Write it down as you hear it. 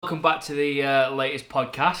welcome back to the latest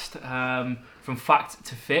podcast from Fact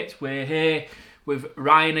to Fit. We're here with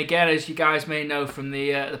Ryan again, as you guys may know from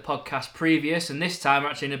the podcast previous, and this time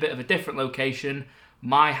actually in a bit of a different location,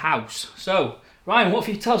 my house. So, Ryan, what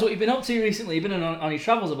have you tell us what you've been up to recently? You've been on your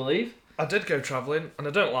travels, I believe. I did go travelling, and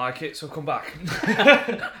I don't like it, so I've come back.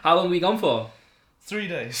 How long were you gone for? 3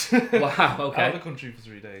 days. Wow, okay. Out of the country for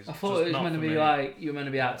 3 days. I thought it was meant to be like, you were meant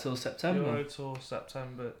to be out till September. Euro tour,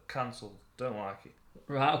 September, cancelled. Don't like it.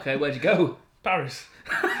 Right, okay, where'd you go? Paris.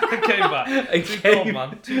 I came back. Too cold,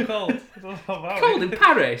 man. Too cold. I don't know about Cold in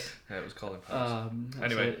Paris? Yeah, it was cold in Paris. That's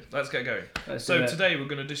Anyway, it. let's get going. Let's So do it. today we're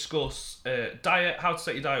going to discuss diet, how to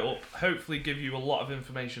set your diet up, hopefully give you a lot of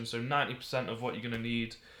information, so 90% of what you're going to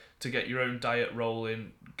need to get your own diet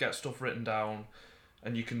rolling, get stuff written down,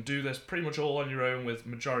 and you can do this pretty much all on your own with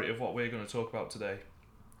majority of what we're going to talk about today.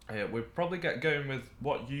 We'll probably get going with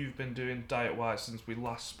what you've been doing diet-wise since we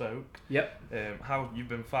last spoke. Yep. How you've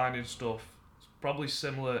been finding stuff. It's probably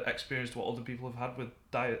similar experience to what other people have had with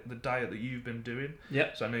the diet that you've been doing.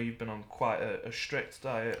 Yep. So I know you've been on quite a strict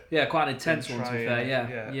diet. Yeah, quite an intense one to be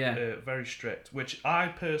fair, yeah. Very strict, which I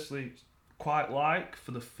personally quite like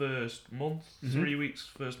for the first month, 3 weeks,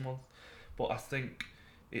 first month. But I think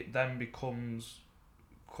it then becomes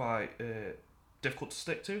quite difficult to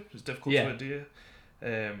stick to. It's difficult to adhere.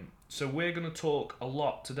 So we're going to talk a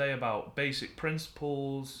lot today about basic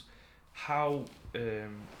principles, how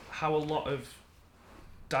a lot of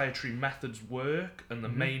dietary methods work, and the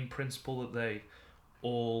main principle that they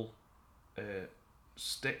all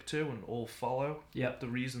stick to and all follow. Yep. The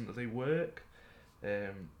reason that they work.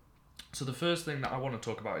 So the first thing that I want to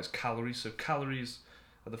talk about is calories. So calories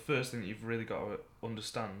are the first thing that you've really got to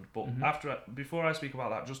understand. But before I speak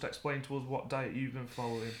about that, just explain to us what diet you've been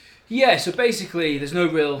following. Yeah, so basically there's no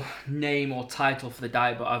real name or title for the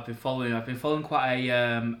diet, but I've been following quite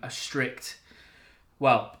a strict,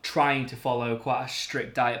 well, trying to follow quite a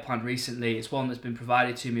strict diet plan recently. It's one that's been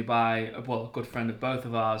provided to me by, a good friend of both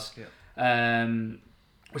of ours. Yeah.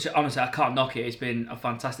 Which honestly, I can't knock it. It's been a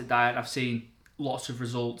fantastic diet. I've seen lots of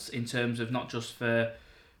results in terms of not just for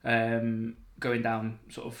going down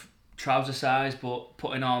sort of trouser size, but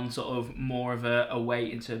putting on sort of more of a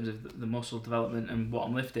weight in terms of the muscle development and what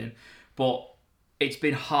I'm lifting. But it's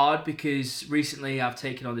been hard because recently I've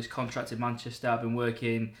taken on this contract in Manchester. I've been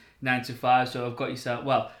working 9 to 5, so I've got yourself.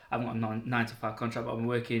 Well, I've got a 9 to 5 contract, but I've been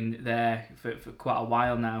working there for quite a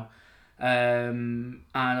while now, and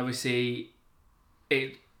obviously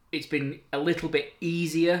it's been a little bit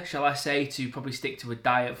easier, shall I say, to probably stick to a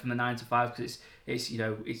diet from the 9 to 5 because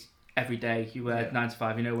it's every day you work 9 to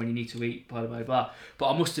 5. You know when you need to eat, blah blah blah.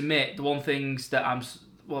 But I must admit, the things that I'm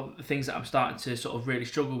starting to sort of really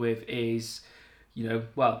struggle with is,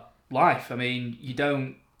 life. I mean,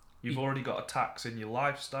 you've already got a tax in your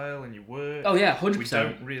lifestyle and your work. Oh yeah,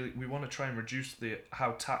 100%. We want to try and reduce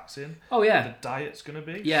how taxing. Oh yeah. The diet's going to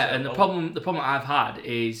be. Yeah, so and the problem I've had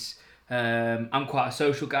is I'm quite a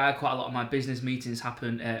social guy. Quite a lot of my business meetings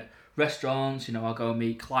happen at restaurants. I'll go and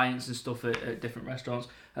meet clients and stuff at different restaurants.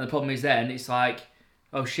 And the problem is then it's like,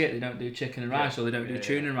 oh shit, they don't do chicken and rice or they don't do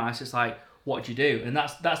tuna and rice. It's like, what do you do? And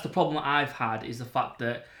that's the problem that I've had, is the fact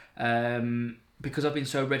that because I've been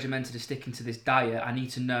so regimented to sticking to this diet, I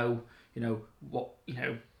need to know,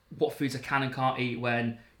 what foods I can and can't eat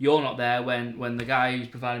when you're not there, when the guy who's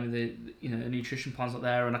providing me the nutrition plan's not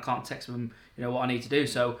there, and I can't text them, what I need to do.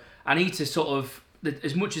 So I need to sort of,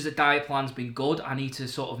 as much as the diet plan's been good, I need to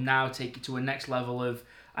sort of now take it to a next level of,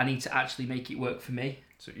 I need to actually make it work for me.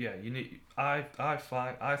 So yeah, you need. I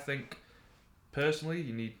think personally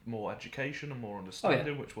you need more education and more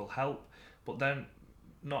understanding, which will help. But then,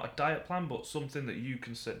 not a diet plan, but something that you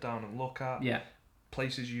can sit down and look at. Yeah.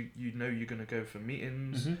 Places you're going to go for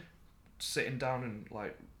meetings, sitting down and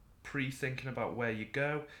like pre-thinking about where you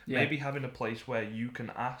go. Yeah. Maybe having a place where you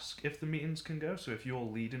can ask if the meetings can go. So if you're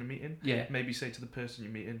leading a meeting, maybe say to the person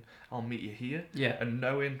you're meeting, "I'll meet you here." Yeah. And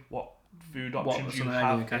knowing what food options you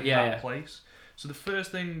have in that place. So the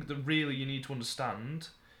first thing that really you need to understand,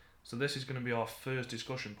 so this is going to be our first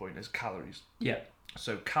discussion point, is calories. Yeah.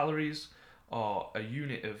 So calories are a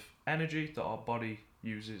unit of energy that our body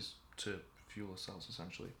uses to fuel the cells,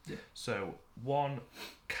 essentially. Yeah. So 1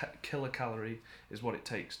 kilocalorie is what it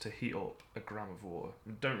takes to heat up a gram of water.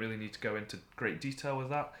 We don't really need to go into great detail with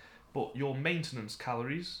that, but your maintenance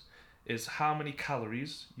calories is how many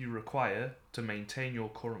calories you require to maintain your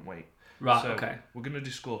current weight. Right, so okay. We're going to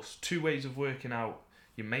discuss 2 ways of working out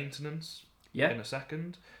your maintenance in a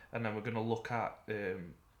second, and then we're going to look at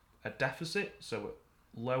a deficit, so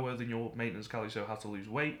lower than your maintenance calories, so how to lose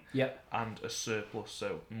weight, and a surplus,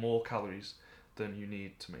 so more calories than you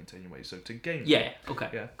need to maintain your weight. So to gain Yeah. Okay.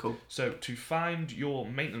 yeah. Cool. So to find your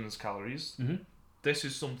maintenance calories, this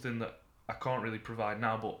is something that I can't really provide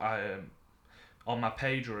now, but I on my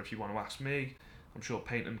page, or if you want to ask me, I'm sure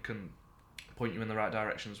Peyton can point you in the right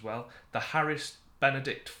direction as well. The Harris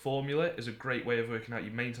Benedict formula is a great way of working out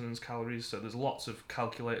your maintenance calories. So there's lots of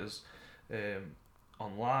calculators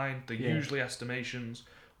online. They're usually estimations,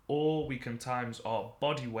 or we can times our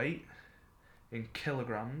body weight in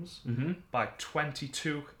kilograms by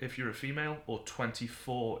 22 if you're a female, or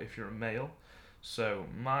 24 if you're a male. So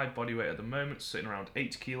my body weight at the moment is sitting around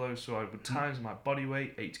 80 kilos, so I would times my body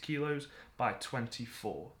weight, 80 kilos, by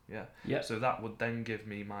 24. Yeah. So that would then give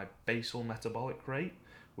me my basal metabolic rate,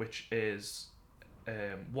 which is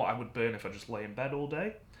what I would burn if I just lay in bed all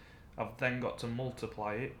day. I've then got to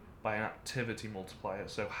multiply it by an activity multiplier,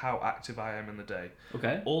 so how active I am in the day.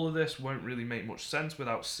 Okay. All of this won't really make much sense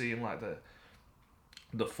without seeing like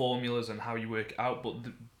the formulas and how you work it out, but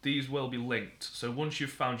these will be linked. So once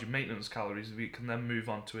you've found your maintenance calories, we can then move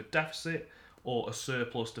on to a deficit or a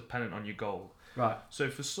surplus dependent on your goal. Right. So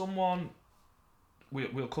for someone,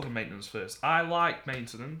 we'll cover maintenance first. I like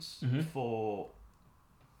maintenance for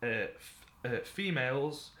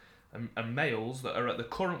females and males that are at the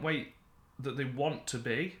current weight that they want to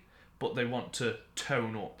be, but they want to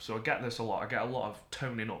tone up. So I get this a lot. I get a lot of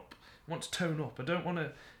toning up. I want to tone up. I don't want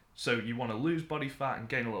to... So you want to lose body fat and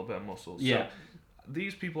gain a little bit of muscle. Yeah. So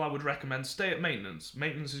these people I would recommend stay at maintenance.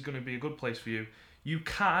 Maintenance is going to be a good place for you. You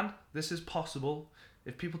can, this is possible.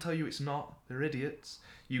 If people tell you it's not, they're idiots.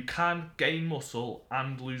 You can gain muscle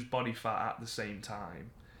and lose body fat at the same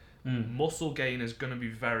time. Muscle gain is going to be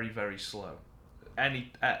very, very slow. At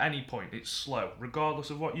any point, it's slow. Regardless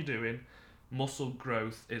of what you're doing, muscle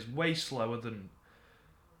growth is way slower than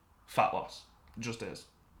fat loss. It just is.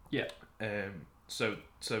 Yeah. So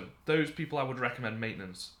those people I would recommend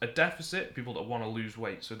maintenance. A deficit, people that want to lose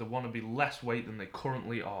weight, so they want to be less weight than they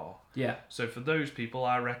currently are. Yeah. So for those people,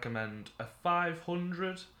 I recommend a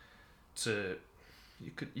 500 to...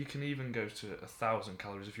 You can even go to 1,000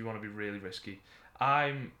 calories if you want to be really risky.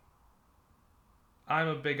 I'm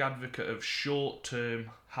a big advocate of short-term,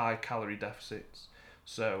 high-calorie deficits.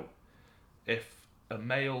 So if a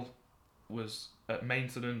male was at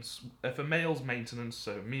maintenance, if a male's maintenance,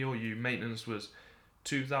 so me or you, maintenance was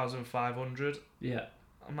 2,500, yeah,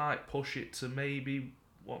 I might push it to maybe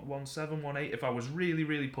 1,700, 1,800. If I was really,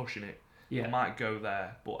 really pushing it, yeah, I might go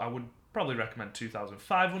there. But I would probably recommend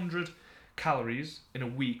 2,500 calories in a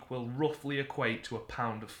week will roughly equate to a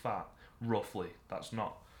pound of fat. Roughly. That's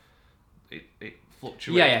not... It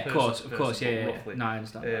fluctuates. Yeah, of course, yeah, roughly. No, I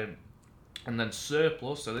understand. And then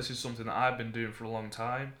surplus, so this is something that I've been doing for a long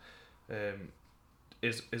time,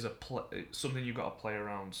 is something you've got to play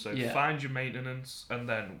around. So find your maintenance, and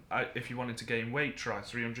then if you wanted to gain weight, try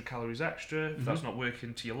 300 calories extra. If that's not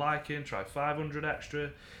working to your liking, try 500 extra.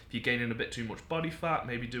 If you're gaining a bit too much body fat,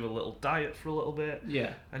 maybe do a little diet for a little bit.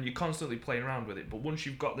 Yeah. And you're constantly playing around with it. But once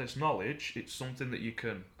you've got this knowledge, it's something that you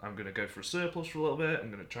can... I'm going to go for a surplus for a little bit.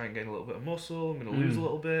 I'm going to try and gain a little bit of muscle. I'm going to lose a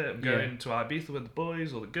little bit. I'm going to Ibiza with the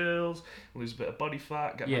boys or the girls. Lose a bit of body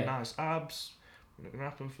fat. Get my nice abs. Not going to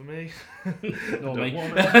happen for me. Not me. Don't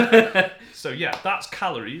want it. So yeah, that's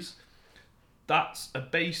calories. That's a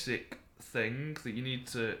basic thing that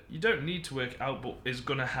you don't need to work out, but is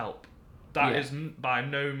going to help. That is by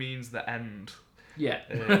no means the end. Yeah.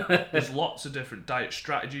 There's lots of different diet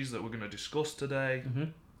strategies that we're going to discuss today.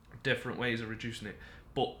 Different ways of reducing it.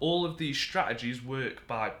 But all of these strategies work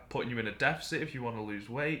by putting you in a deficit if you want to lose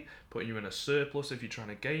weight, putting you in a surplus if you're trying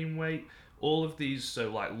to gain weight. All of these, so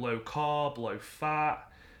like low carb, low fat,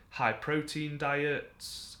 high protein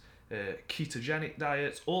diets, ketogenic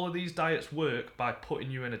diets, all of these diets work by putting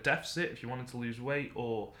you in a deficit if you wanted to lose weight,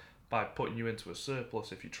 or by putting you into a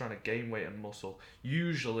surplus if you're trying to gain weight and muscle.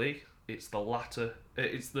 Usually it's the latter,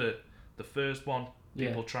 it's the first one,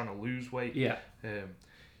 people trying to lose weight. Yeah.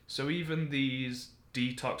 So even these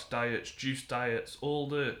detox diets, juice diets, all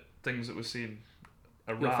the things that we're seeing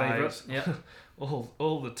arise,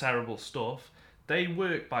 all the terrible stuff, they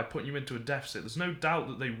work by putting you into a deficit. There's no doubt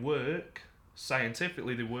that they work.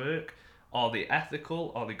 Scientifically they work. Are they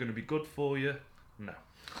ethical? Are they going to be good for you? No.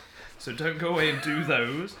 So don't go away and do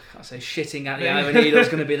those. I say shitting out the eye of a needle is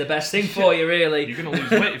going to be the best thing for you, really. You're going to lose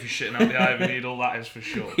weight if you're shitting out the eye of a needle, that is for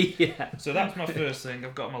sure. Yeah. So that's my first thing.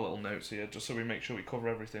 I've got my little notes here, just so we make sure we cover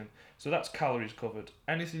everything. So that's calories covered.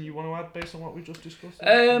 Anything you want to add based on what we just discussed?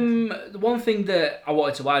 The one thing that I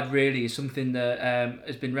wanted to add really is something that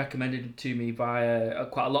has been recommended to me by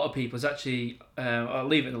quite a lot of people. It's actually, I'll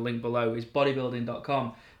leave it in the link below, is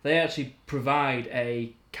bodybuilding.com. They actually provide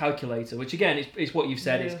a calculator, which again is what you've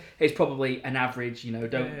said. Yeah. It's probably an average.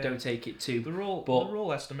 Don't take it too. They're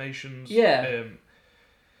all estimations. Yeah.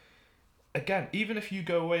 Again, even if you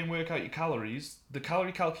go away and work out your calories, the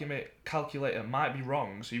calorie calculator might be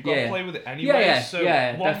wrong, so you've got to play with it anyway. So one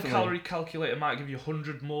definitely. Calorie calculator might give you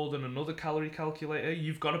 100 more than another calorie calculator.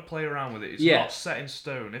 You've got to play around with it. It's not set in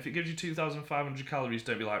stone. If it gives you 2,500 calories,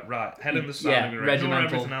 don't be like, right, head in the sand, I'm going to ignore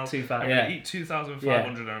everything else. I'm going to eat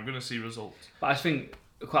 2,500 and I'm going to see results. But I think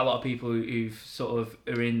quite a lot of people who've sort of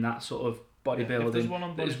are in that sort of bodybuilding. If there's one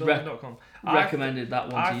on bodybuilding.com. Recommended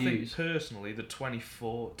that one to use. I think personally the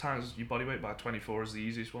 24 times your body weight by 24 is the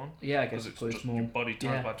easiest one. Yeah, I guess it's just your body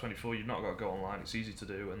times by 24. You've not got to go online. It's easy to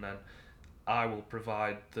do, and then I will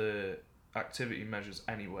provide the activity measures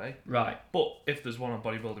anyway. Right. But if there's one on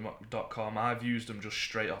bodybuilding.com, I've used them just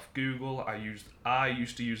straight off Google. I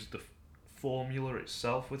used to use the formula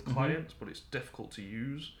itself with clients, but it's difficult to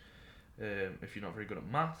use if you're not very good at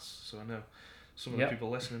maths. So I know some of the people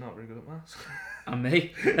listening aren't very good at maths. And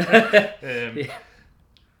me.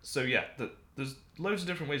 So there's loads of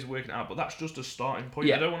different ways of working it out, but that's just a starting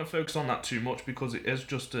point. I don't want to focus on that too much because it is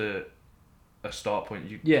just a start point.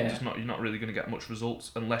 You're not really going to get much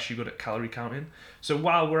results unless you're good at calorie counting. So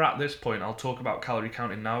while we're at this point, I'll talk about calorie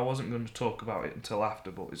counting now. I wasn't going to talk about it until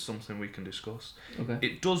after, but it's something we can discuss. Okay.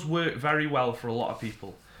 It does work very well for a lot of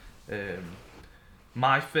people.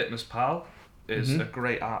 MyFitnessPal is a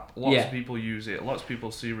great app. Lots of people use it. Lots of people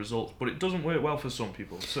see results, but it doesn't work well for some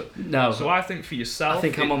people. So I think for yourself, I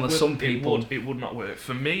think I'm on with some people. It would not work.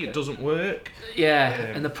 For me, it doesn't work. Yeah,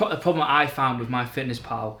 and the problem I found with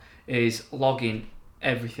MyFitnessPal is logging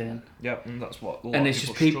everything. Yep, and that's what. And it's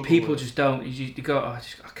just people just don't. You go, I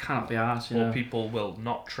cannot be arsed. Or people will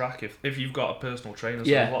not track if you've got a personal trainer.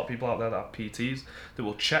 So there's a lot of people out there that have PTs that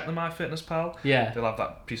will check the MyFitnessPal. Yeah, they'll have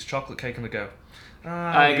that piece of chocolate cake and they go,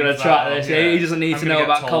 I ain't gonna track this. Yeah. He doesn't need to know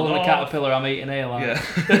about Colin the caterpillar I'm eating here. Like.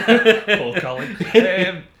 Yeah, poor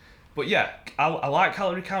Colin. But yeah, I like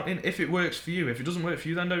calorie counting if it works for you. If it doesn't work for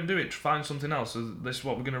you, then don't do it. Find something else. So this is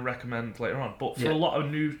what we're going to recommend later on. But for a lot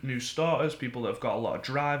of new starters, people that have got a lot of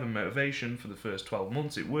drive and motivation for the first 12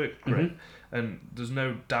 months, it worked great. And there's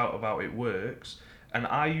no doubt about it works. And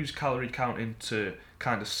I use calorie counting to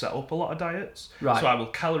kind of set up a lot of diets. Right. So I will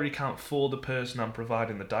calorie count for the person I'm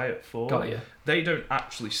providing the diet for. Got you. They don't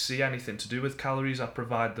actually see anything to do with calories. I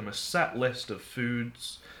provide them a set list of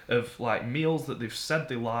foods, of like meals that they've said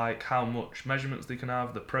they like, how much measurements they can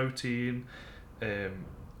have, the protein,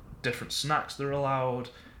 different snacks they're allowed,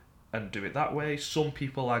 and do it that way. Some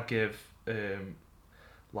people I give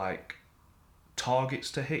like targets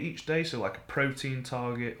to hit each day, so like a protein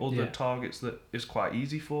target, other targets that is quite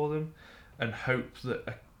easy for them, and hope that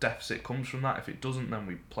a deficit comes from that. If it doesn't, then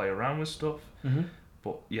we play around with stuff.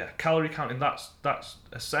 But yeah, calorie counting, that's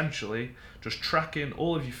essentially just tracking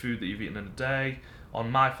all of your food that you've eaten in a day. On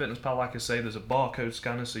MyFitnessPal, like I say, there's a barcode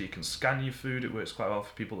scanner so you can scan your food. It works quite well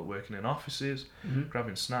for people that are working in offices,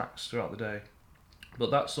 grabbing snacks throughout the day. But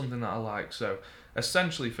that's something that I like. So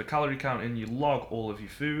essentially for calorie counting, you log all of your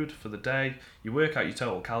food for the day, you work out your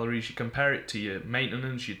total calories, you compare it to your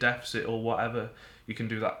maintenance, your deficit or whatever. You can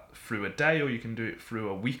do that through a day or you can do it through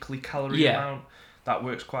a weekly calorie amount. That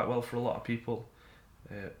works quite well for a lot of people.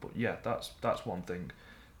 But yeah, that's one thing.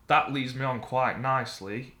 That leads me on quite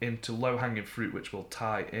nicely into low-hanging fruit, which will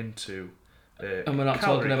tie into and we're not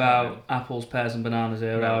talking about apples, pears and bananas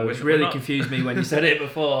here. No, which really confused me when you said it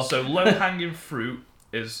before. So low-hanging fruit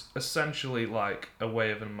is essentially like a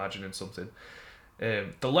way of imagining something.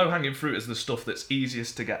 The low-hanging fruit is the stuff that's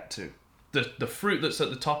easiest to get to. The fruit that's at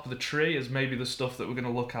the top of the tree is maybe the stuff that we're going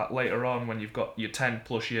to look at later on when you've got your 10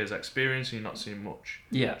 plus years experience and you're not seeing much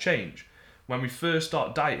change. When we first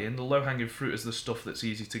start dieting, the low-hanging fruit is the stuff that's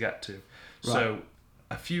easy to get to. Right. So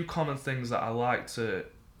a few common things that I like to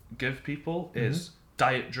give people is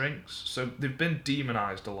diet drinks. So they've been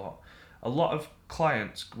demonized a lot. A lot of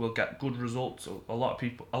clients will get good results. A lot of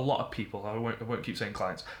people, I won't keep saying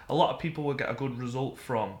clients. A lot of people will get a good result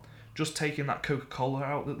from just taking that Coca-Cola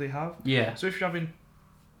out that they have. Yeah. So if you're having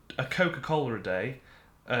a Coca-Cola a day,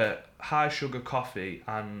 high sugar coffee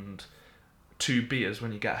and 2 beers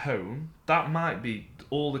when you get home, that might be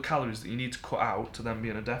all the calories that you need to cut out to then be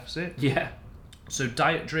in a deficit. Yeah. So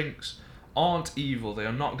diet drinks aren't evil. They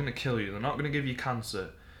are not going to kill you. They're not going to give you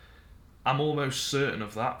cancer. I'm almost certain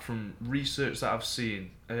of that from research that I've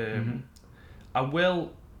seen. I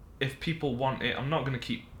will, if people want it, I'm not going to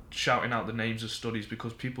keep shouting out the names of studies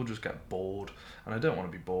because people just get bored and I don't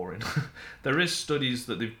want to be boring. There is studies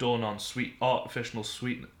that they've done on artificial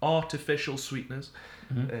sweeteners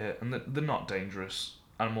and they're not dangerous.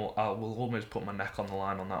 I will almost put my neck on the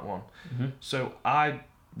line on that one. So I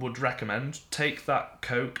would recommend, take that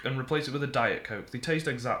Coke and replace it with a Diet Coke. They taste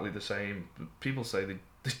exactly the same. People say they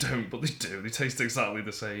don't, but they do. They taste exactly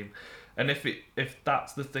the same. And if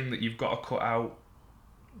that's the thing that you've got to cut out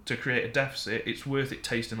to create a deficit, it's worth it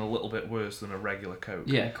tasting a little bit worse than a regular Coke.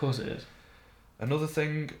 Yeah, of course it is. Another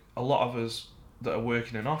thing, a lot of us that are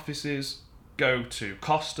working in offices go to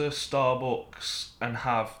Costa, Starbucks, and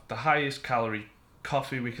have the highest calorie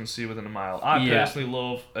coffee we can see within a mile. I personally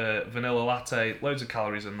love vanilla latte, loads of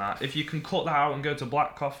calories in that. If you can cut that out and go to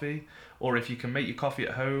black coffee, or if you can make your coffee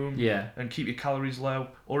at home and keep your calories low,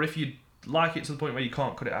 or if you like it to the point where you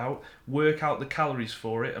can't cut it out, work out the calories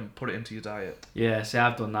for it and put it into your diet. Yeah, see,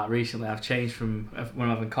 I've done that recently. I've changed from, when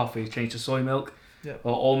I'm having coffee, changed to soy milk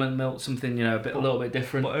or almond milk, something, a little bit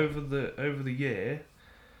different. But over the year,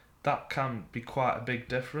 that can be quite a big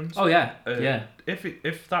difference. Oh yeah, yeah.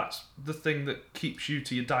 If that's the thing that keeps you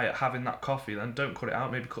to your diet, having that coffee, then don't cut it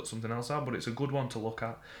out. Maybe cut something else out. But it's a good one to look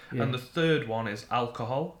at. Yeah. And the third one is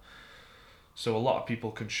alcohol. So a lot of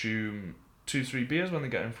people consume 2-3 beers when they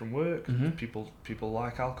get in from work. Mm-hmm. People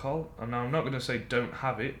like alcohol. And now I'm not going to say don't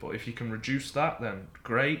have it, but if you can reduce that, then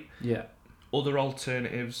great. Yeah. Other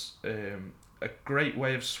alternatives, a great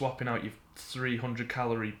way of swapping out your 300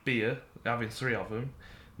 calorie beer, having 3 of them.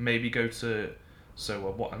 Maybe go to,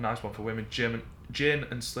 what a nice one for women, gin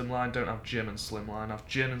and slimline. Don't have gym and slimline, have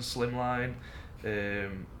gin and slimline.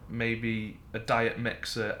 Maybe a diet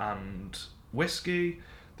mixer and whiskey.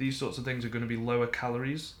 These sorts of things are going to be lower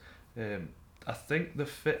calories. I think the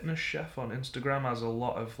fitness chef on Instagram has a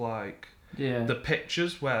lot of the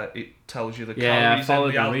pictures where it tells you the calories I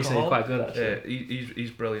and the alcohol. Recently, quite good actually. He's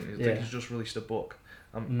brilliant. I think he's just released a book.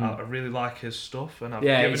 I really like his stuff, and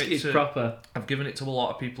it's proper. I've given it to a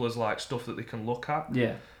lot of people as stuff that they can look at.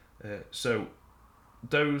 Yeah. So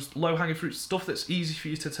those low-hanging fruit stuff that's easy for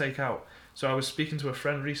you to take out. So I was speaking to a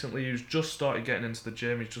friend recently who's just started getting into the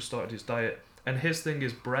gym. He's just started his diet, and his thing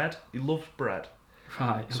is bread. He loves bread.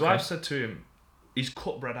 Right. So I've said to him, he's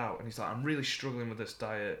cut bread out, and he's like, I'm really struggling with this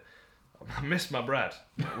diet. I miss my bread.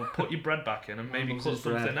 Well, put your bread back in and maybe cut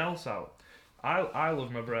something else out. I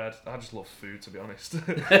love my bread. I just love food, to be honest.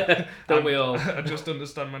 Don't we all? I just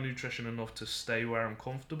understand my nutrition enough to stay where I'm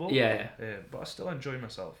comfortable. Yeah. But I still enjoy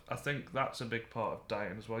myself. I think that's a big part of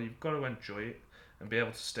dieting as well. You've got to enjoy it and be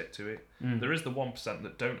able to stick to it. There is the 1%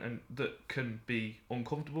 that don't and that can be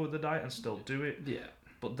uncomfortable with the diet and still do it. Yeah.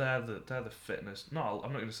 But they're the fitness. I'm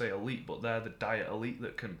not going to say elite, but they're the diet elite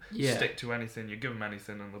that can stick to anything. You give them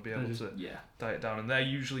anything and they'll be able to diet down. And they're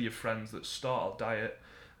usually your friends that start a diet,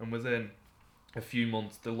 and within a few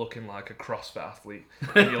months they're looking like a CrossFit athlete.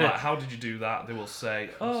 And you're like, how did you do that? They will say,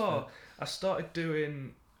 I started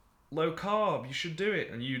doing low carb, you should do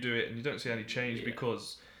it. And you do it and you don't see any change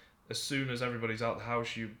because as soon as everybody's out the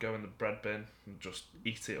house, you go in the bread bin and just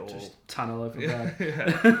eat it all. Just tan all over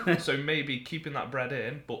bread. So maybe keeping that bread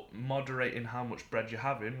in, but moderating how much bread you're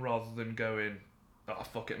having rather than going, oh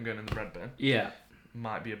fuck it, I'm going in the bread bin. Yeah.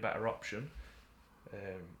 Might be a better option.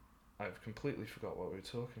 I've completely forgot what we were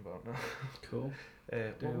talking about now. Cool.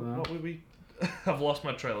 What were we? I've lost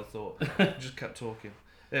my trail of thought. Just kept talking.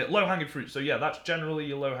 Low-hanging fruit. So yeah, that's generally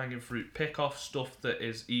your low-hanging fruit. Pick off stuff that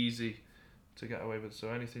is easy to get away with. So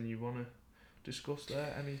anything you want to discuss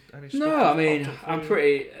there? Any stuff? No, I mean, I'm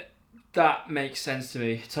pretty... That makes sense to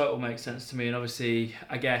me. Total makes sense to me. And obviously,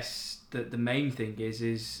 I guess that the main thing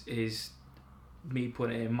is me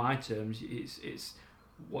putting it in my terms. It's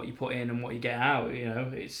what you put in and what you get out.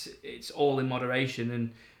 It's all in moderation,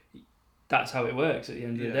 and that's how it works at the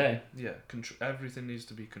end of the day. Yeah, everything needs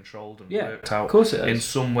to be controlled and worked out. Of course it is. In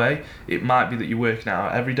some way. It might be that you're working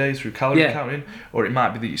out every day through calorie counting, or it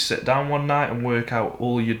might be that you sit down one night and work out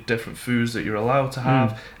all your different foods that you're allowed to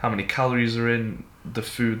have, how many calories are in the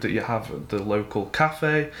food that you have at the local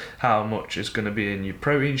cafe, how much is going to be in your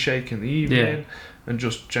protein shake in the evening, and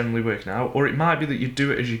just generally working out. Or it might be that you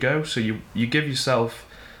do it as you go, so you give yourself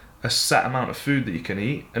a set amount of food that you can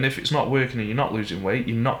eat, and if it's not working and you're not losing weight,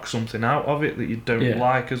 you knock something out of it that you don't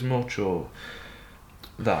like as much, or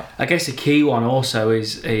that. I guess the key one also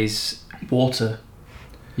is water,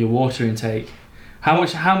 your water intake. How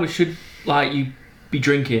much should you be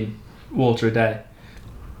drinking water a day?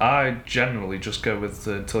 I generally just go with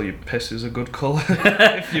until your piss is a good colour.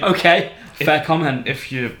 Okay, fair comment.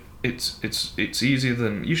 If it's easier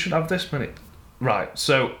than you should have this many. Right.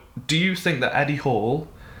 So, do you think that Eddie Hall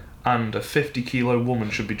and a 50-kilo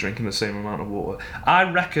woman should be drinking the same amount of water? I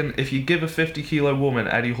reckon if you give a 50-kilo woman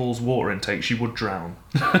Eddie Hall's water intake, she would drown.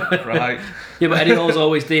 Right? Yeah, but Eddie Hall's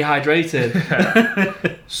always dehydrated.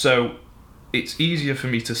 So it's easier for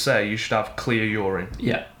me to say you should have clear urine.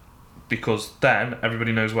 Yeah. Because then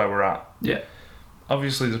everybody knows where we're at. Yeah.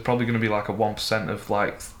 obviously there's probably going to be like a 1% of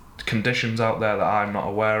like conditions out there that I'm not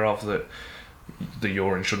aware of, that the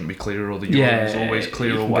urine shouldn't be clear or the urine is always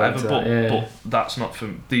clear or whatever, but that's not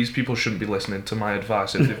for these people. Shouldn't be listening to my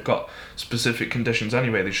advice. If they've got specific conditions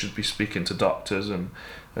anyway, they should be speaking to doctors and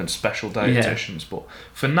special dietitians. But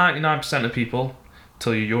for 99% of people,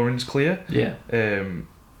 till your urine's clear,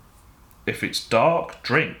 if it's dark,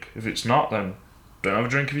 drink. If it's not, then don't have a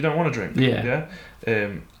drink if you don't want to drink.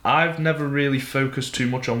 I've never really focused too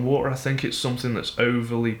much on water. I think it's something that's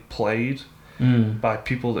overly played by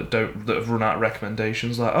people that have run out of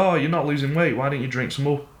recommendations. Like, oh, you're not losing weight, why don't you drink some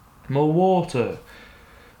more water?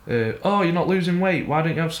 Oh, you're not losing weight, why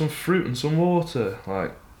don't you have some fruit and some water?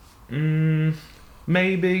 Like,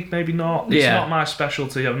 maybe not. It's not my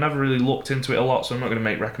specialty. I've never really looked into it a lot, so I'm not going to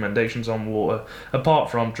make recommendations on water.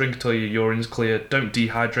 Apart from drink till your urine's clear. Don't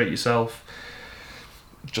dehydrate yourself.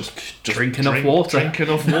 Just drink enough water. Drink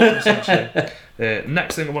enough water, essentially.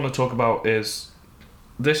 Next thing I want to talk about is,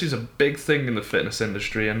 this is a big thing in the fitness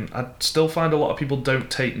industry, and I still find a lot of people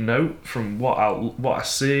don't take note from what I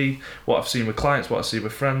see, what I've seen with clients, what I see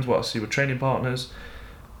with friends, what I see with training partners.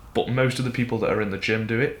 But most of the people that are in the gym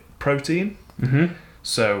do it. Protein.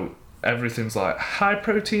 So everything's like high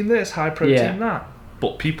protein this, high protein that.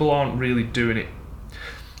 But people aren't really doing it.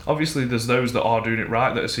 Obviously, there's those that are doing it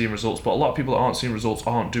right, that are seeing results, but a lot of people that aren't seeing results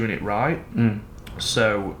aren't doing it right.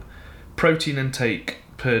 So protein intake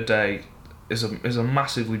per day is a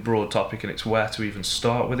massively broad topic, and it's where to even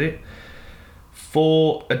start with it.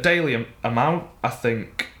 For a daily amount, I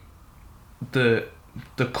think the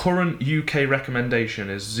current UK recommendation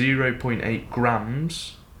is 0.8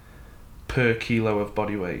 grams per kilo of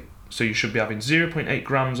body weight. So you should be having 0.8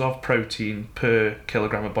 grams of protein per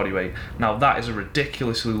kilogram of body weight. Now that is a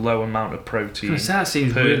ridiculously low amount of protein that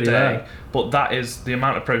seems per really day. low. But that is the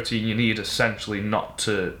amount of protein you need, essentially, not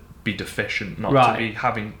to be deficient, not to be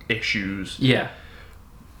having issues.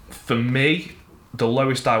 For me, the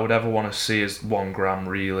lowest I would ever want to see is 1 gram,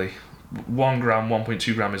 really. 1 gram,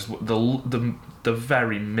 1.2 gram is the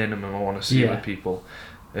very minimum I want to see with people.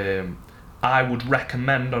 I would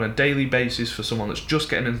recommend on a daily basis, for someone that's just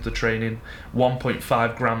getting into the training,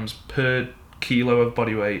 1.5 grams per kilo of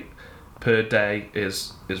body weight per day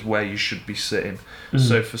is where you should be sitting.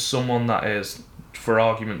 So for someone that is, for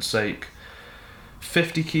argument's sake,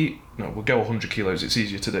 we'll go 100 kilos, it's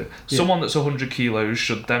easier to do. Someone that's 100 kilos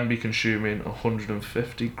should then be consuming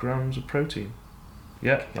 150 grams of protein.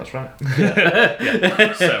 Yeah, that's right.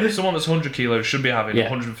 So someone that's 100 kilos should be having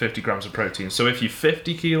 150 grams of protein. So if you're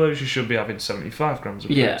 50 kilos, you should be having 75 grams of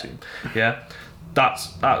protein.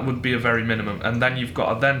 That would be a very minimum. And then you've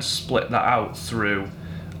got to then split that out through,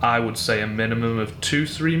 I would say, a minimum of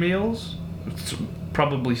 2-3 meals.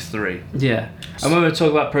 Probably 3. And when we talk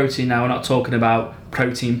about protein now, we're not talking about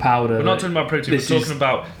protein powder. We're not talking about protein, we're talking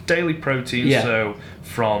about daily protein. So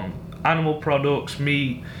from animal products,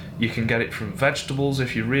 meat. You can get it from vegetables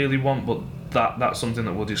if you really want, but that's something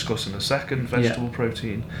that we'll discuss in a second, vegetable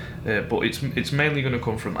protein. But it's mainly going to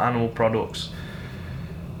come from animal products.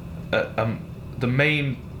 The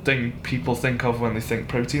main thing people think of when they think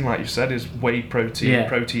protein, like you said, is whey protein,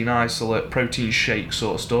 protein isolate, protein shake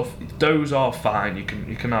sort of stuff. Those are fine. You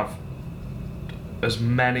can have as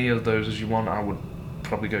many of those as you want. I would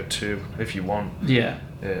probably go 2 if you want.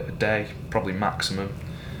 A day, probably maximum.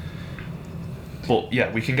 But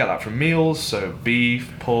we can get that from meals, so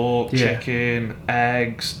beef, pork, chicken,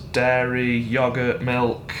 eggs, dairy, yogurt,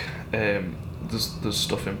 milk. There's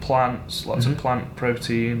stuff in plants, lots of plant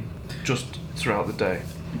protein, just throughout the day.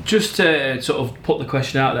 Just to sort of put the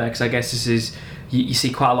question out there, because I guess this is, you see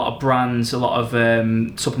quite a lot of brands, a lot of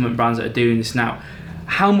supplement brands that are doing this now.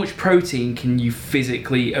 How much protein can you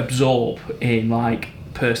physically absorb in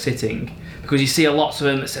per sitting? Because you see a lot of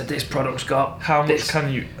them that said this product's got how much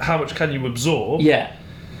can you absorb?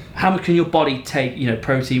 How much can your body take,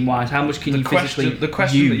 protein wise? How much can you physically the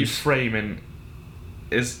question use? that you're framing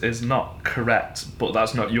is not correct, but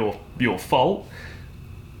that's not your fault.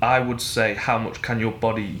 I would say, how much can your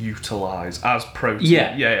body utilize as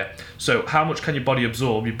protein? So how much can your body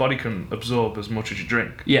absorb? Your body can absorb as much as you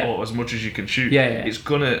drink, or as much as you can shoot. It's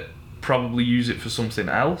gonna probably use it for something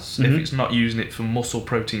else. If it's not using it for muscle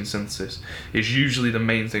protein synthesis, is usually the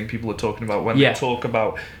main thing people are talking about when they talk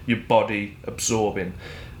about your body absorbing.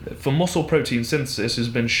 For muscle protein synthesis has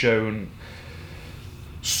been shown,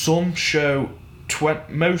 most show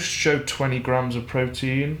 20 grams of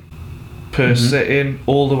protein per sitting,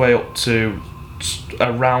 all the way up to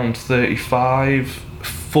around 35,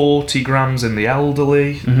 40 grams in the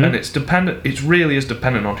elderly, and it's dependent. It really is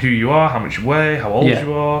dependent on who you are, how much you weigh, how old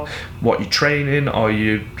you are, what you're training. Are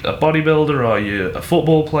you a bodybuilder? Are you a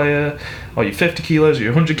football player? Are you 50 kilos? Are you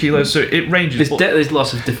 100 kilos? So it ranges. There's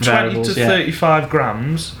lots of different 20 variables. to 35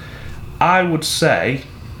 grams. I would say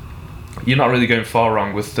you're not really going far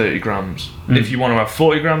wrong with 30 grams. If you want to have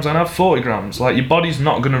 40 grams, then have 40 grams. Like, your body's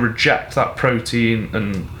not going to reject that protein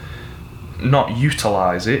and not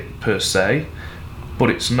utilize it per se, but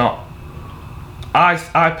it's not.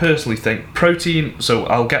 I personally think protein, so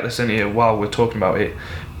I'll get this in here while we're talking about it,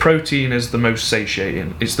 protein is the most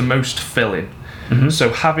satiating, it's the most filling. So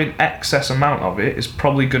having excess amount of it is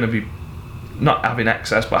probably going to be, not having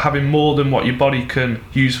excess, but having more than what your body can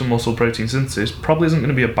use for muscle protein synthesis probably isn't going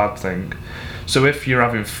to be a bad thing. So if you're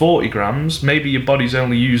having 40 grams, maybe your body's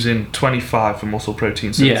only using 25 for muscle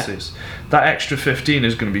protein synthesis. That extra 15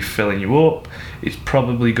 is going to be filling you up. It's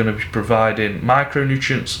probably going to be providing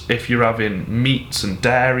micronutrients if you're having meats and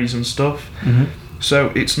dairies and stuff.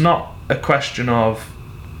 So it's not a question of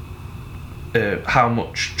how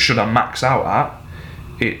much should I max out at.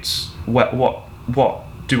 It's what's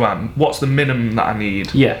the minimum that I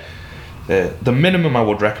need. The minimum I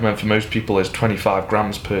would recommend for most people is 25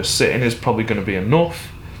 grams per sitting is probably going to be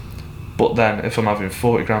enough. But then if I'm having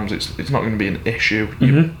 40 grams, it's not going to be an issue.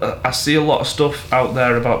 I see a lot of stuff out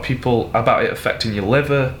there about it affecting your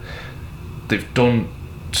liver. They've done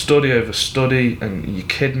study over study, and your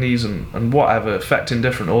kidneys and whatever, affecting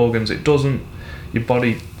different organs. It doesn't. Your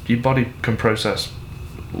body can process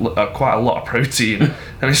quite a lot of protein,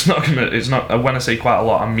 and it's not. When I say quite a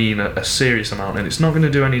lot, I mean a serious amount, and it's not going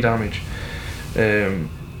to do any damage.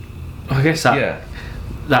 I guess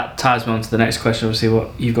that ties me on to the next question. Obviously,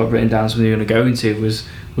 what you've got written down, something you're going to go into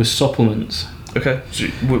was supplements. Okay, so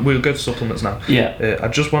we'll go to supplements now. I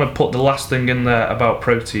just want to put the last thing in there about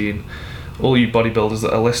protein. All you bodybuilders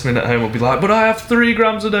that are listening at home will be like, "But I have 3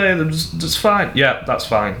 grams a day. That's fine." Yeah, that's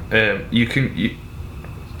fine.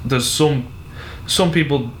 There's some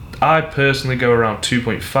people. I personally go around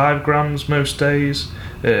 2.5 grams most days.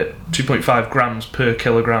 2.5 grams per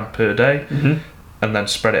kilogram per day, and then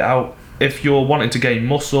spread it out. If you're wanting to gain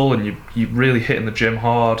muscle and you're really hitting the gym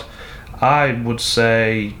hard, I would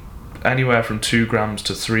say anywhere from 2 grams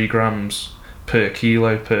to 3 grams per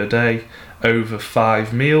kilo per day over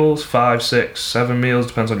 5 meals, 5, 6, 7 meals,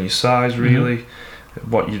 depends on your size really,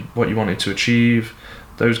 what you wanted to achieve.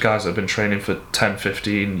 Those guys that have been training for 10,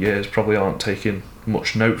 15 years probably aren't taking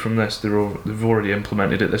much note from this. They've already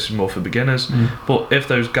implemented it. This is more for beginners. But if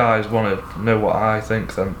those guys want to know what I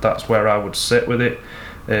think, then that's where I would sit with it.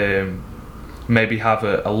 Maybe have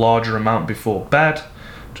a larger amount before bed,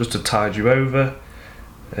 just to tide you over.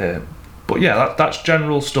 But yeah, that's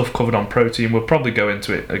general stuff covered on protein. We'll probably go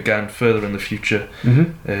into it again further in the future.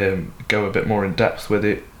 Go a bit more in depth with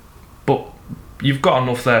it. But you've got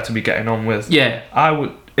enough there to be getting on with. I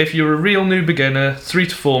would, if you're a real new beginner, 3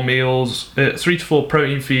 to 4 meals, 3 to 4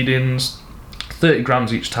 protein feedings, 30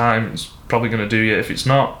 grams each time is probably going to do you. If it's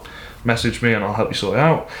not, message me and I'll help you sort it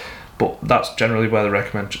out. But that's generally where the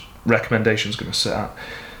recommendation is going to sit at.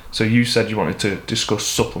 So you said you wanted to discuss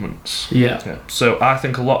supplements. So I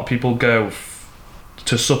think a lot of people go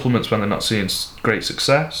to supplements when they're not seeing great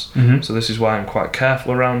success. So this is why I'm quite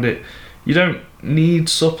careful around it. You don't need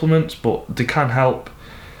supplements, but they can help.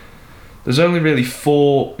 There's only really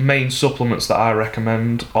 4 main supplements that I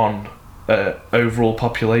recommend on overall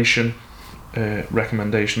population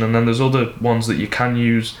recommendation, and then there's other ones that you can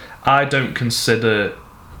use. I don't consider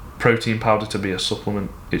protein powder to be a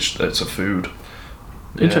supplement. It's a food.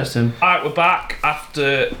 Interesting. Alright, we're back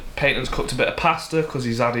after Peyton's cooked a bit of pasta because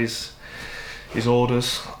he's had his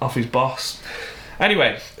orders off his boss.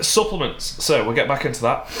 Anyway, supplements. So we'll get back into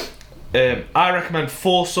that. I recommend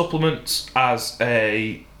 4 supplements as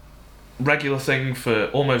a regular thing for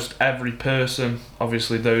almost every person.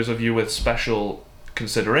 Obviously, those of you with special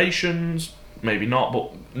considerations, maybe not,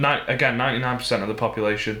 but 99% of the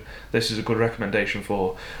population, this is a good recommendation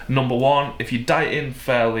for. Number 1, if you're dieting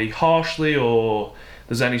fairly harshly or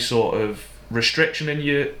there's any sort of restriction in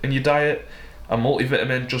your diet, a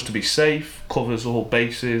multivitamin, just to be safe, covers all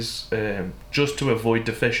bases, just to avoid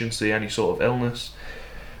deficiency, any sort of illness.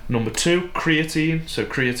 Number 2, creatine. So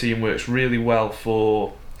creatine works really well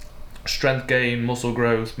for strength gain, muscle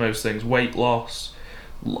growth, most things, weight loss.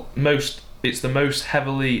 It's the most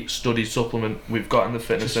heavily studied supplement we've got in the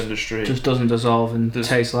fitness industry. Just doesn't dissolve and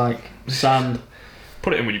tastes like sand.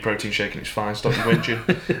 Put it in with your protein shake and it's fine. Stop you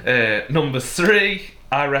whinging. Number 3,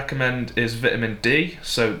 I recommend is vitamin D.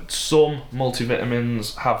 So some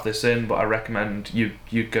multivitamins have this in, but I recommend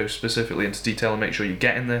you go specifically into detail and make sure you're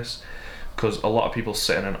getting this, because a lot of people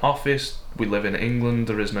sit in an office. We live in England.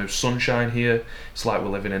 There is no sunshine here. It's like we're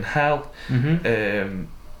living in hell.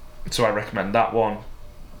 So I recommend that one.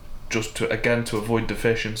 Just to avoid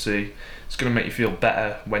deficiency. It's going to make you feel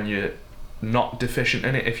better when you're not deficient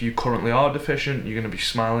in it. If you currently are deficient, you're going to be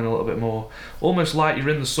smiling a little bit more, almost like you're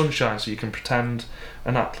in the sunshine, so you can pretend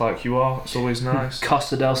and act like you are. It's always nice.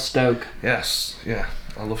 Costa del Stoke. Yes, yeah,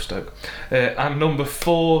 I love Stoke. And number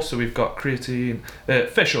 4, so we've got creatine,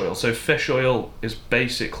 fish oil. So fish oil is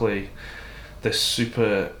basically this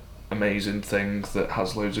super amazing thing that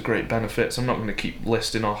has loads of great benefits. I'm not going to keep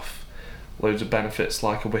listing off loads of benefits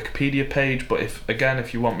like a Wikipedia page, but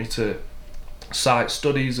if you want me to cite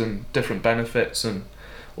studies and different benefits and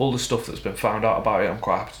all the stuff that's been found out about it, I'm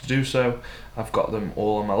quite happy to do so. I've got them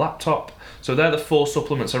all on my laptop. So they're the 4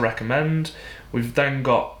 supplements I recommend. We've then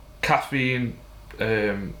got caffeine,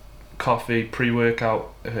 coffee,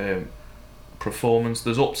 pre-workout, performance.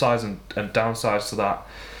 There's upsides and downsides to that.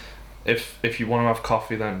 If you want to have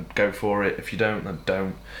coffee, then go for it. If you don't, then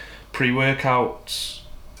don't. Pre-workouts,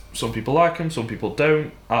 some people like them, some people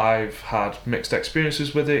don't. I've had mixed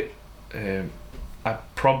experiences with it. I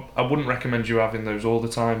wouldn't recommend you having those all the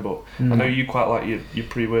time, but I know you quite like your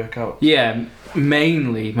pre-workout. Yeah,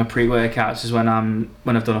 mainly my pre-workouts is when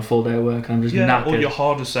I've done a full day of work and I'm just knackered. Or your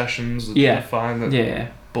harder sessions. Are fine.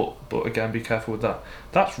 But again, be careful with that.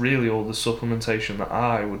 That's really all the supplementation that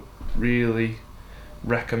I would really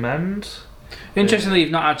recommend. Interestingly,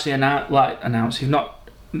 you've not actually announced. You've not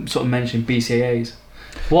sort of mentioned BCAAs.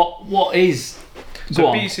 What is? So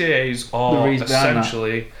BCAAs are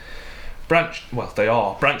essentially branch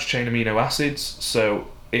chain amino acids. So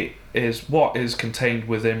it is what is contained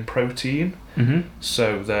within protein.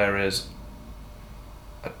 So there is,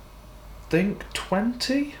 I think,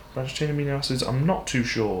 20 branch chain amino acids. I'm not too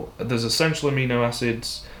sure. There's essential amino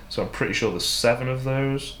acids, so I'm pretty sure there's 7 of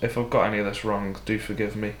those. If I've got any of this wrong, do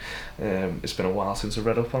forgive me. It's been a while since I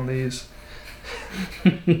read up on these.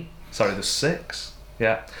 Sorry, there's 6.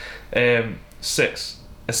 Yeah, 6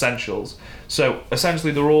 essentials. So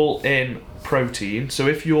essentially they're all in protein. So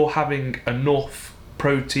if you're having enough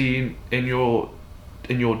protein in your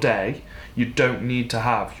day, you don't need to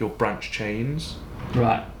have your branch chains.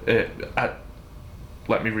 Right.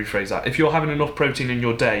 Let me rephrase that. If you're having enough protein in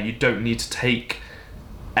your day, you don't need to take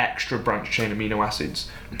extra branch chain amino acids.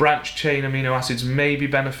 Branch chain amino acids may be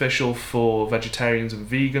beneficial for vegetarians and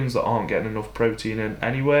vegans that aren't getting enough protein in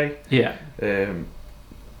anyway. Yeah.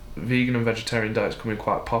 Vegan and vegetarian diets becoming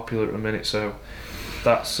quite popular at the minute, so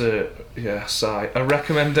that's a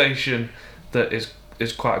recommendation that is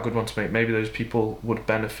quite a good one to make. Maybe those people would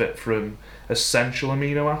benefit from essential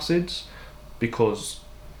amino acids, because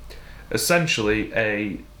essentially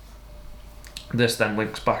this then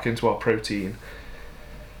links back into our protein.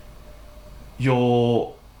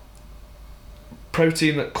 Your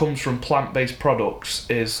protein that comes from plant-based products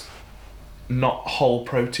is not whole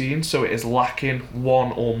protein, so it is lacking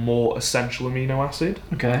one or more essential amino acid.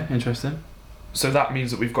 Okay, interesting. So that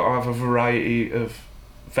means that we've got to have a variety of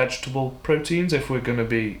vegetable proteins if we're going to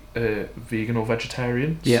be vegan or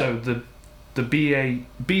vegetarian. Yeah. So the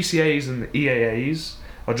BCAAs and the EAAs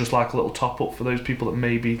are just like a little top up for those people that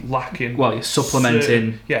may be lacking. Well, you're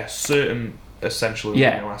supplementing. Certain essential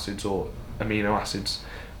amino acids or amino acids.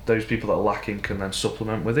 Those people that are lacking can then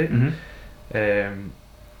supplement with it.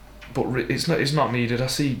 But it's not needed. I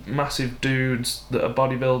see massive dudes that are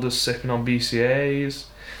bodybuilders sipping on BCAAs.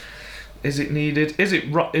 Is it needed? Is it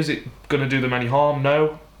going to do them any harm?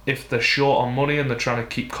 No. If they're short on money and they're trying to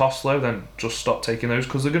keep costs low, then just stop taking those,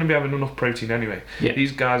 because they're going to be having enough protein anyway. Yeah.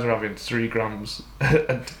 These guys are having 3 grams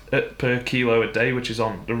per kilo a day, which is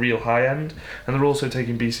on the real high end, and they're also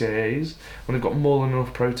taking BCAAs when they've got more than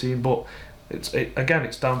enough protein. But it's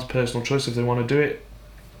down to personal choice if they want to do it.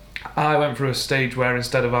 I went through a stage where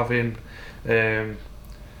instead of having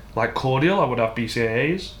like cordial, I would have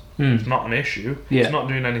BCAAs. It's not an issue. Yeah. It's not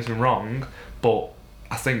doing anything wrong, but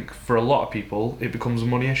I think for a lot of people it becomes a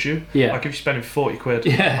money issue. Yeah. Like if you're spending 40 quid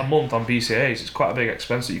a month on BCAAs, it's quite a big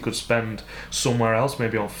expense that you could spend somewhere else,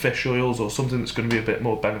 maybe on fish oils or something that's going to be a bit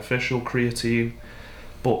more beneficial, creatine.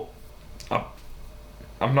 But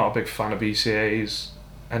I'm not a big fan of BCAAs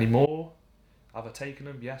anymore. Have I taken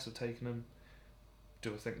them? Yes, I've taken them.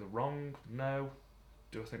 Do I think they're wrong? No.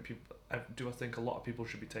 Do I think a lot of people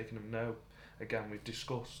should be taking them? No. Again, we've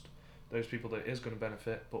discussed those people that it is going to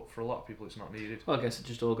benefit, but for a lot of people it's not needed. Well, I guess it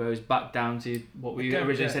just all goes back down to what we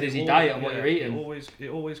originally said is your diet and what you're eating. It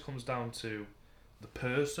always comes down to the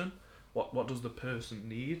person. What does the person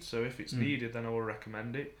need? So if it's needed, then I will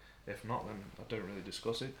recommend it. If not, then I don't really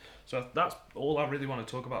discuss it. So that's all I really want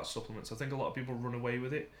to talk about supplements. I think a lot of people run away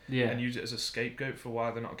with it and use it as a scapegoat for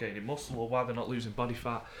why they're not gaining muscle or why they're not losing body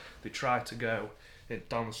fat. They try to go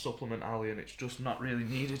down the supplement alley and it's just not really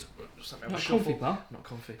needed. Just let me have Not a shuffle. comfy, pal. Not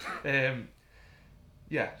comfy.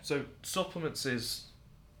 So supplements is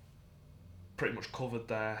pretty much covered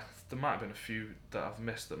there. There might have been a few that I've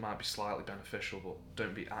missed that might be slightly beneficial, but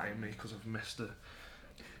don't be atting me because I've missed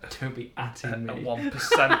Don't be atting me. a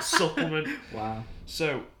 1% supplement. Wow.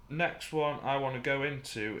 So next one I want to go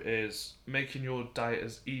into is making your diet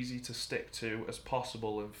as easy to stick to as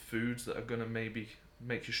possible and foods that are going to maybe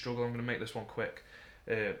make you struggle. I'm going to make this one quick.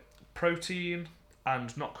 Protein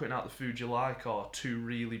and not cutting out the food you like are two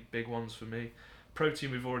really big ones for me.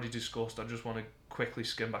 Protein we've already discussed. I just want to quickly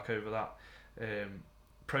skim back over that.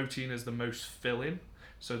 Protein is the most filling.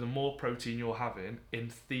 So the more protein you're having, in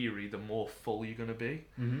theory, the more full you're going to be.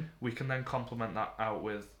 Mm-hmm. We can then complement that out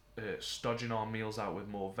with stodging our meals out with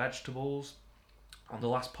more vegetables. On the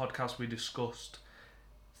last podcast, we discussed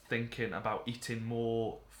thinking about eating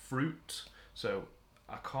more fruit. So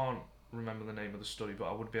I can't remember the name of the study, but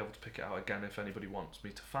I would be able to pick it out again if anybody wants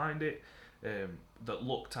me to find it. That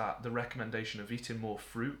looked at the recommendation of eating more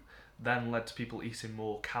fruit, then led to people eating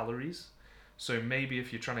more calories. So maybe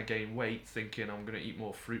if you're trying to gain weight, thinking I'm going to eat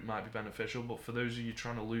more fruit might be beneficial. But for those of you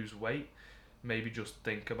trying to lose weight, maybe just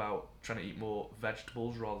think about trying to eat more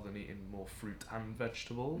vegetables rather than eating more fruit and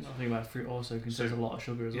vegetables. I think about fruit also contains a lot of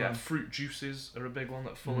sugar as well. Yeah, fruit juices are a big one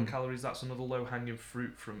that's full of calories. That's another low-hanging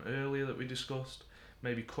fruit from earlier that we discussed.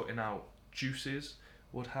 Maybe cutting out juices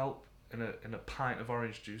would help. In a pint of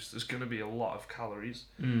orange juice, there's going to be a lot of calories.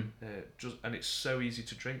 And it's so easy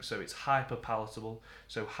to drink, so it's hyper palatable.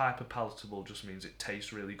 So hyper palatable just means it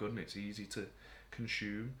tastes really good and it's easy to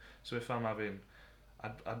consume. So if I'm having,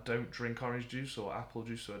 I don't drink orange juice or apple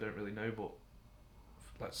juice, so I don't really know, but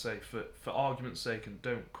let's say for argument's sake, and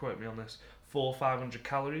don't quote me on this, 400 or 500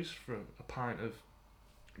 calories from a pint of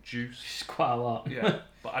juice. It's quite a lot. Yeah,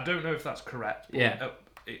 but I don't know if that's correct. But Yeah.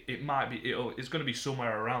 It might be. It's going to be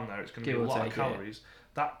somewhere around there. It's going to be a lot of calories.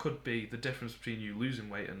 That could be the difference between you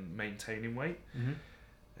losing weight and maintaining weight.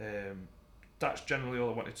 That's generally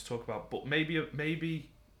all I wanted to talk about. But maybe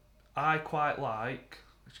I quite like.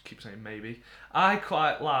 I just keep saying maybe. I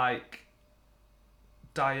quite like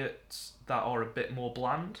diets that are a bit more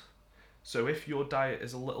bland. So if your diet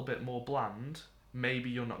is a little bit more bland,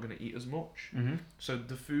 maybe you're not going to eat as much. So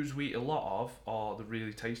the foods we eat a lot of are the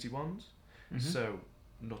really tasty ones. So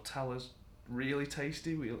Nutella's really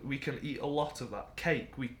tasty. We can eat a lot of that.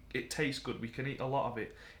 Cake, it tastes good. We can eat a lot of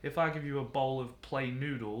it. If I give you a bowl of plain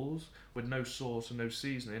noodles with no sauce and no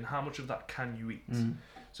seasoning, how much of that can you eat?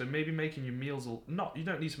 So maybe making your meals you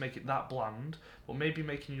don't need to make it that bland, but maybe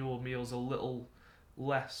making your meals a little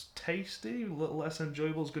less tasty, a little less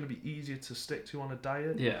enjoyable is going to be easier to stick to on a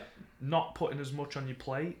diet. Yeah. Not putting as much on your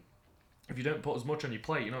plate. If you don't put as much on your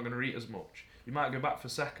plate, you're not going to eat as much. You might go back for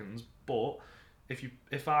seconds, but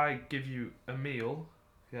if I give you a meal,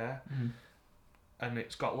 and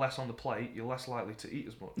it's got less on the plate, you're less likely to eat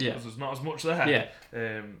as much because there's not as much there.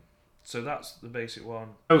 Yeah. So that's the basic one.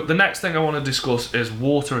 So the next thing I want to discuss is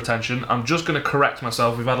water retention. I'm just going to correct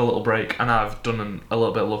myself. We've had a little break and I've done a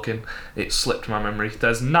little bit of looking. It slipped my memory.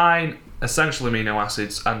 There's 9 essential amino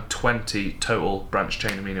acids and 20 total branched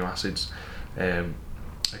chain amino acids.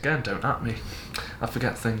 Again, don't at me. I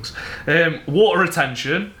forget things. Water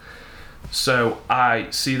retention. So I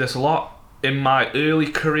see this a lot in my early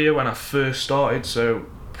career when I first started. So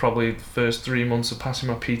probably the first 3 months of passing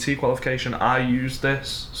my PT qualification, I used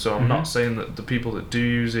this. So I'm not saying that the people that do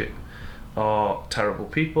use it are terrible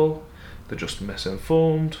people. They're just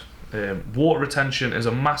misinformed. Water retention is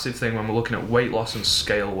a massive thing when we're looking at weight loss and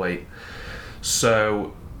scale weight.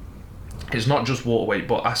 So it's not just water weight,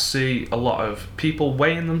 but I see a lot of people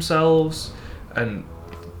weighing themselves, and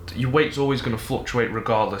your weight's always going to fluctuate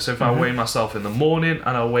regardless. If I weigh myself in the morning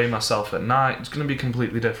and I weigh myself at night, it's going to be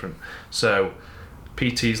completely different. So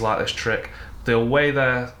PTs like this trick. They'll weigh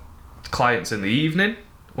their clients in the evening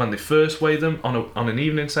when they first weigh them on an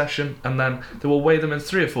evening session, and then they will weigh them in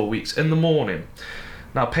 3 or 4 weeks in the morning.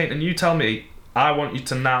 Now, Peyton, you tell me, I want you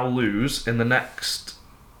to now lose in the next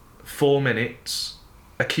 4 minutes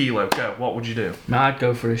a kilo. Go. What would you do? I'd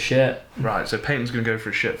go for a shit. Right, so Peyton's going to go for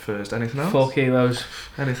a shit first. Anything else? 4 kilos.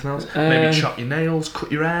 Anything else? Maybe chop your nails,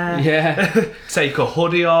 cut your hair. Yeah. Take a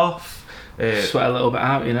hoodie off. Sweat a little bit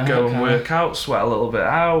out, you know. Go and work out, sweat a little bit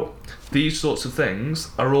out. These sorts of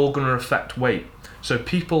things are all going to affect weight. So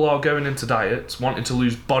people are going into diets wanting to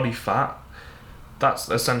lose body fat. That's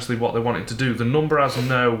essentially what they're wanting to do. The number has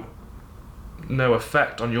no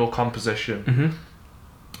effect on your composition.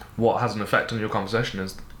 what has an effect on your composition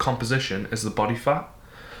is the body fat.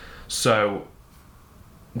 So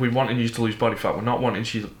we're wanting you to lose body fat. We're not wanting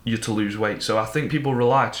you to lose weight. So I think people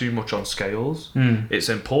rely too much on scales. It's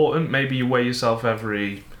important. Maybe you weigh yourself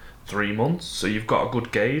every 3 months, so you've got a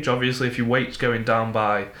good gauge. Obviously, if your weight's going down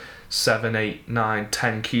by 7, 8, 9,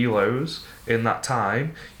 10 kilos in that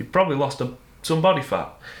time, you've probably lost some body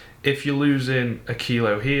fat. If you're losing a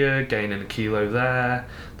kilo here, gaining a kilo there,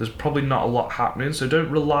 there's probably not a lot happening. So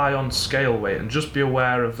don't rely on scale weight, and just be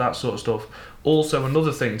aware of that sort of stuff. Also,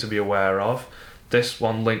 another thing to be aware of, this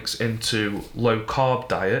one links into low carb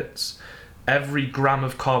diets. Every gram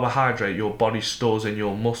of carbohydrate your body stores in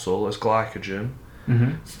your muscle as glycogen,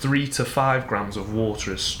 3 to 5 grams of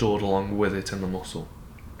water is stored along with it in the muscle.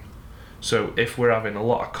 So if we're having a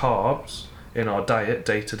lot of carbs in our diet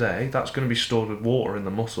day to day, that's going to be stored with water in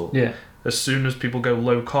the muscle. Yeah. As soon as people go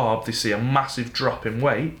low carb, they see a massive drop in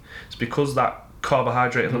weight. It's because that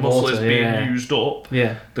carbohydrate in the muscle is being used up.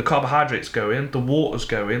 Yeah. The carbohydrates go in, the water's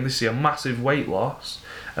go in, they see a massive weight loss,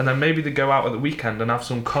 and then maybe they go out at the weekend and have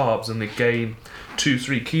some carbs and they gain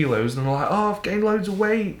 2-3 kilos, and they're like, oh, I've gained loads of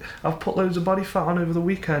weight, I've put loads of body fat on over the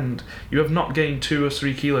weekend. You have not gained 2 or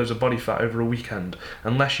 3 kilos of body fat over a weekend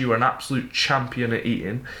unless you are an absolute champion at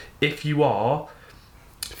eating. If you are,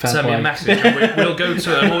 send me a message and we'll go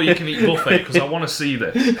to an all-you-can-eat buffet because I want to see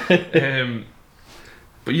this.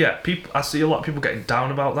 But yeah, I see a lot of people getting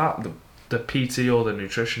down about that. The PT or the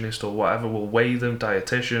nutritionist or whatever will weigh them,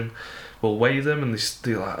 dietitian will weigh them, and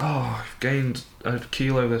they're like, oh, I've gained a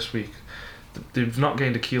kilo this week. They've not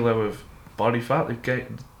gained a kilo of body fat.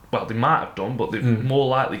 They might have done, but they've more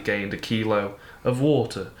likely gained a kilo of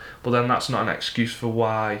water. But then that's not an excuse for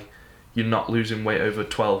why you're not losing weight over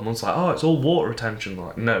 12 months. Like, oh, it's all water retention.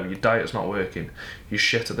 Like, no, your diet's not working. You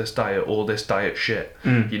shit at this diet, or this diet shit.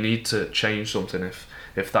 You need to change something if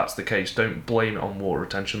that's the case. Don't blame it on water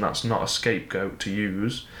retention. That's not a scapegoat to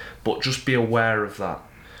use, but just be aware of that.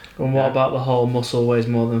 And what about the whole muscle weighs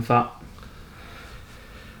more than fat?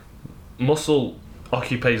 Muscle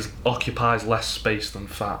occupies less space than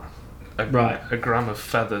fat. A gram of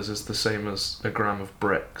feathers is the same as a gram of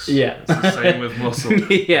bricks. Yeah. It's the same with muscle.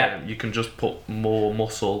 Yeah. You can just put more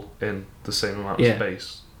muscle in the same amount of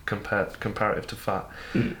space comparative to fat.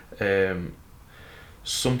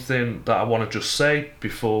 Something that I want to just say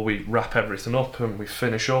before we wrap everything up and we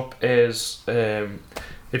finish up is,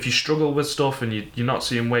 if you struggle with stuff and you're not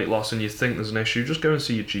seeing weight loss and you think there's an issue, just go and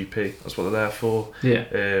see your GP. That's what they're there for.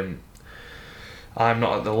 Yeah. I'm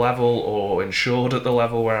not at the level or insured at the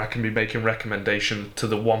level where I can be making recommendations to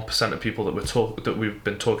the 1% of people that we've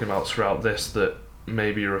been talking about throughout this that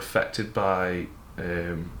maybe are affected by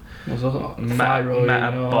metabolic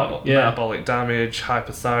damage,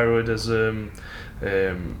 hypothyroidism,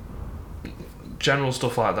 general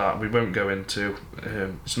stuff like that. We won't go into.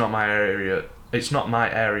 It's not my area. It's not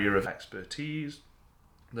my area of expertise.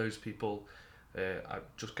 Those people, I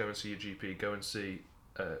just go and see your GP. Go and see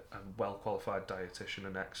a well-qualified dietitian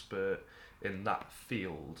and expert in that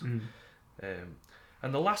field.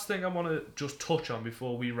 And the last thing I want to just touch on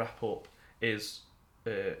before we wrap up is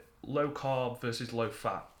low carb versus low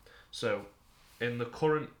fat. So in the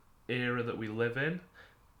current era that we live in,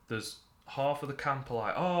 there's half of the camp are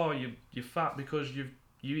like, oh, you're fat because you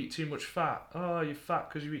eat too much fat. Oh, you're fat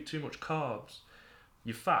because you eat too much carbs.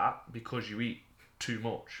 You're fat because you eat too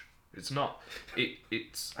much. It's not.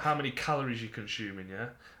 It's how many calories you're consuming.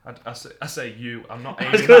 Yeah, I say you. I'm not. I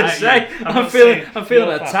was going to say. I'm feeling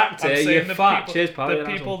attacked here. You're fat. Cheers, pal. The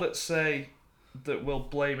people that say that will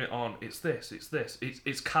blame it on it's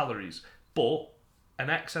calories, but an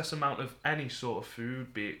excess amount of any sort of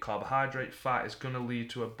food, be it carbohydrate, fat, is going to lead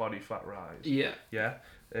to a body fat rise. Yeah. Yeah.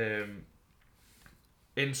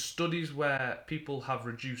 In studies where people have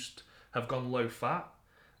gone low fat,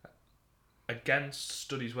 against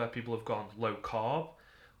studies where people have gone low carb,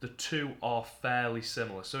 the two are fairly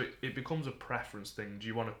similar. So it becomes a preference thing. Do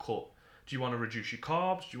you want to reduce your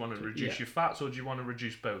carbs? Do you want to reduce your fats? Or do you want to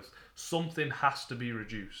reduce both? Something has to be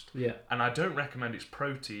reduced. Yeah. And I don't recommend it's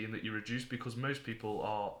protein that you reduce, because most people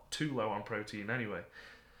are too low on protein anyway.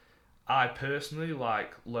 I personally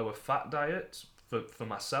like lower fat diets for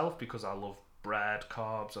myself because I love bread,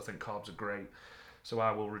 carbs. I think carbs are great. So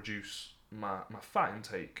I will reduce my fat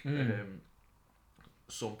intake.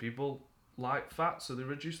 Some people like fat, so they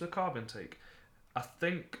reduce their carb intake. I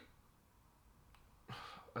think,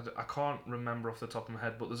 I can't remember off the top of my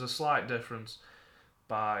head, but there's a slight difference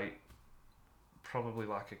by probably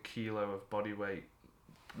like a kilo of body weight,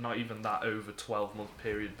 not even that, over 12-month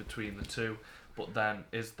period between the two. But then,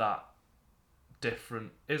 is that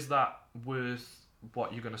different? Is that worth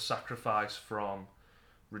what you're going to sacrifice from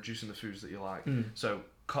reducing the foods that you like? So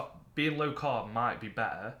being low carb might be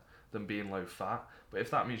better than being low fat, but if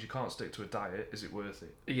that means you can't stick to a diet, is it worth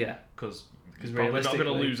it? Yeah. Because you're probably not going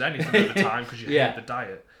to lose anything at the time because you hate the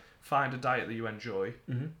diet. Find a diet that you enjoy.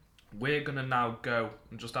 Mm-hmm. We're going to now go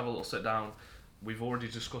and just have a little sit down. We've already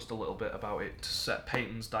discussed a little bit about it to set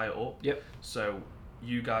Peyton's diet up. Yep. So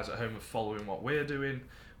you guys at home are following what we're doing.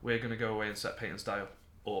 We're going to go away and set Peyton's diet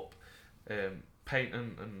up.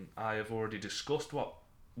 Peyton and I have already discussed what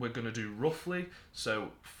we're going to do roughly.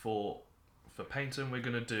 So for Peyton, we're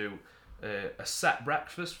going to do a set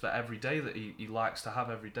breakfast for every day that he likes to have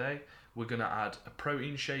every day. We're going to add a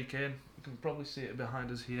protein shake in. You can probably see it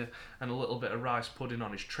behind us here. And a little bit of rice pudding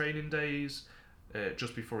on his training days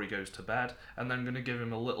just before he goes to bed. And then I'm going to give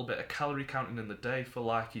him a little bit of calorie counting in the day for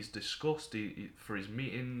like he's discussed for his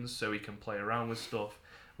meetings so he can play around with stuff.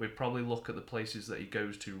 We'd probably look at the places that he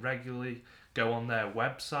goes to regularly, go on their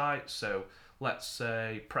website. So let's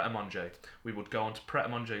say Pret A Manger. We would go onto Pret A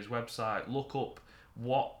Manger's website, look up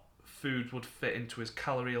what food would fit into his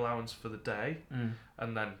calorie allowance for the day,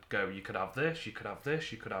 and then go, you could have this, you could have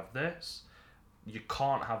this, you could have this. You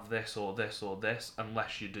can't have this or this or this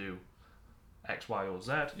unless you do X, Y, or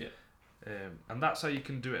Z. Yeah. And that's how you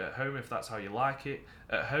can do it at home if that's how you like it.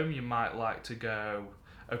 At home, you might like to go,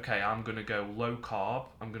 okay, I'm going to go low carb.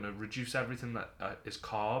 I'm going to reduce everything that is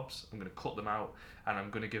carbs. I'm going to cut them out, and I'm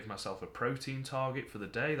going to give myself a protein target for the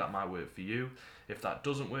day. That might work for you. If that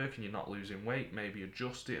doesn't work and you're not losing weight, maybe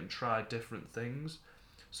adjust it and try different things.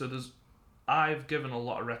 So I've given a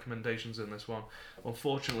lot of recommendations in this one.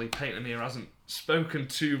 Unfortunately, Peyton here hasn't spoken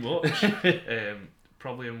too much.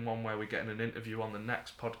 Probably in one where we're getting an interview on the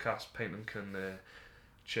next podcast, Peyton can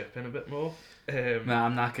chip in a bit more. No,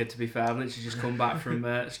 I'm knackered, to be fair. I've literally just come back from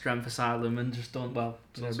Strength Asylum and just done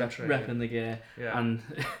repping the gear. Yeah. And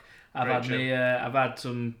I've had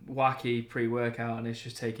some wacky pre-workout and it's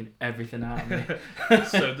just taking everything out of me.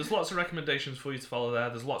 So there's lots of recommendations for you to follow there.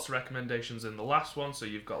 There's lots of recommendations in the last one. So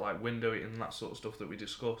you've got like window eating and that sort of stuff that we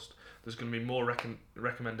discussed. There's going to be more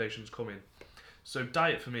recommendations coming. So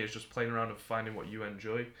diet for me is just playing around and finding what you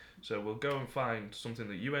enjoy. So we'll go and find something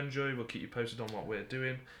that you enjoy. We'll keep you posted on what we're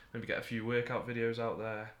doing. Maybe get a few workout videos out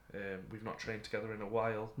there. We've not trained together in a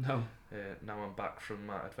while. No. Now I'm back from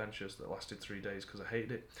my adventures that lasted 3 days because I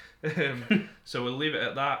hated it. So we'll leave it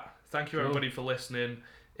at that. Thank you everybody for listening.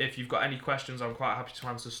 If you've got any questions, I'm quite happy to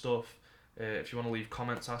answer stuff. If you want to leave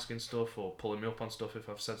comments asking stuff or pulling me up on stuff if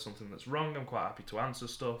I've said something that's wrong, I'm quite happy to answer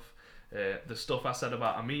stuff. The stuff I said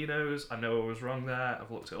about aminos, I know I was wrong there.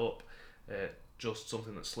 I've looked it up. Just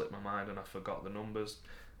something that slipped my mind and I forgot the numbers.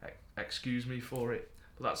 Excuse me for it.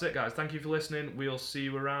 But that's it, guys. Thank you for listening. We'll see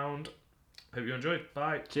you around. Hope you enjoyed.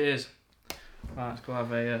 Bye. Cheers. Right, let's go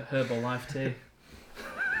have a Herbalife tea.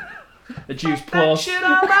 A juice plus.